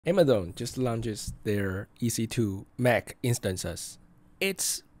Amazon just launches their EC2 Mac instances.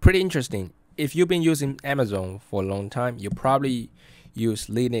 It's pretty interesting. If you've been using Amazon for a long time, you probably use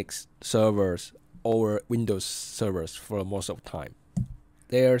Linux servers or Windows servers for most of the time.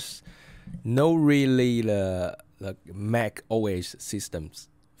 There's no really the Mac OS systems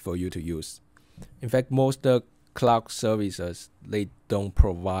for you to use. In fact, most cloud services, they don't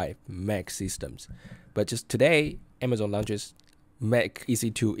provide Mac systems. But just today, Amazon launches Mac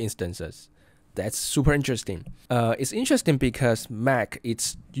EC2 instances. That's super interesting. It's interesting because Mac,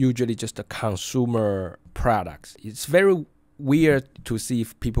 it's usually just a consumer product. It's very weird to see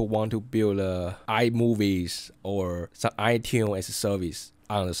if people want to build iMovies or some iTunes as a service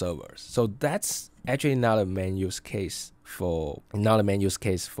on the servers. So that's actually not a main use case for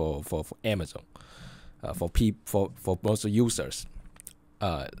Amazon. For most users,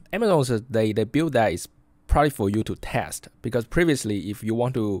 Amazon they build that is probably for you to test, because previously if you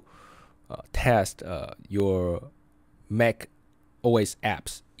want to test your Mac OS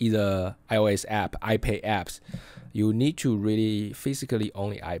apps, either iOS app, iPad apps, you need to really physically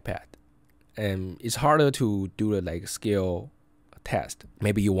own the iPad, and it's harder to do the scale test.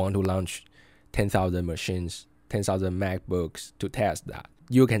 Maybe you want to launch 10,000 machines, 10,000 MacBooks to test that.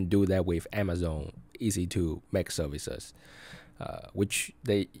 You can do that with Amazon EC2 Mac services, which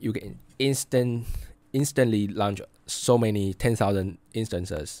you can instantly launch so many 10,000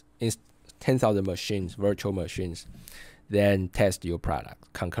 instances, 10,000 machines, virtual machines, then test your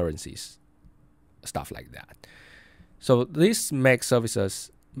product, concurrencies, stuff like that. So these Mac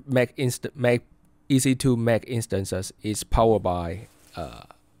services, Mac EC2 Mac instances is powered by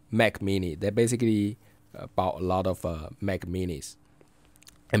Mac Mini. They basically bought a lot of Mac Minis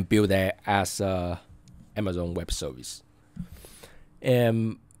and build that as Amazon Web Service.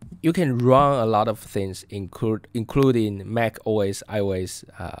 And you can run a lot of things, including Mac OS, iOS,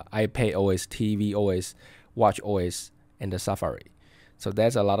 iPad OS, TV OS, Watch OS, and the Safari. So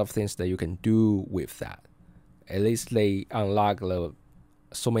there's a lot of things that you can do with that. At least they unlock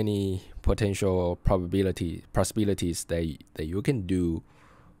so many potential possibilities that you can do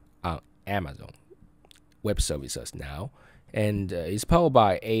on Amazon Web Services now. And it's powered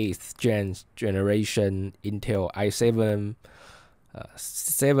by 8th generation Intel i7,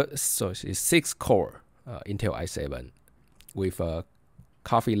 6 core Intel i7 with a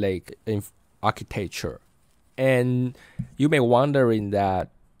Coffee Lake architecture. And you may be wondering that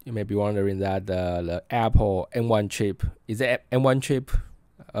the Apple M1 chip, is the M1 chip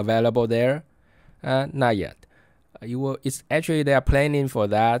available there? Not yet. It's actually they are planning for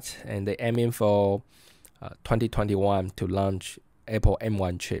that, and they're aiming for 2021 to launch Apple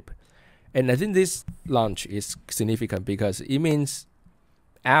M1 chip. And I think this launch is significant because it means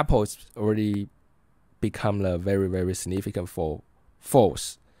Apple's already become a very, very significant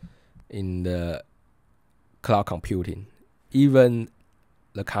force in the cloud computing. Even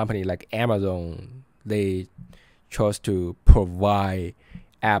the company like Amazon, they chose to provide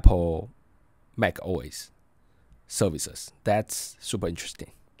Apple Mac OS services. That's super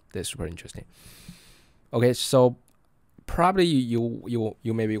interesting. Okay, so probably you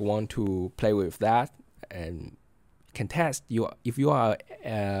maybe want to play with that and can test. If you are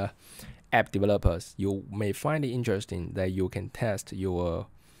app developers, you may find it interesting that you can test your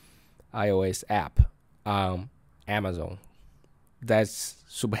iOS app on Amazon. That's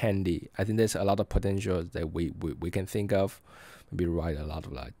super handy. I think there's a lot of potential that we can think of. Maybe write a lot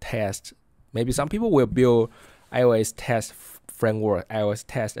of tests. Maybe some people will build iOS test framework, iOS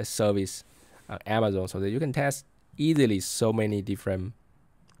test as service on Amazon, so that you can test easily so many different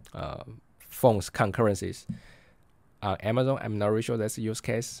phones concurrencies on Amazon. I'm not really sure that's a use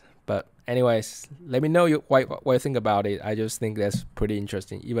case, but anyways, let me know what you think about it. I just think that's pretty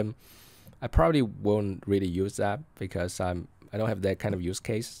interesting. Even I probably won't really use that because I don't have that kind of use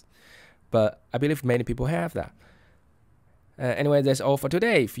case, but I believe many people have that. Anyway, that's all for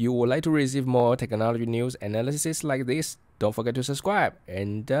today. If you would like to receive more technology news analysis like this, don't forget to subscribe.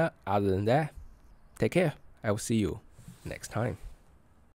 And other than that, take care. I will see you next time.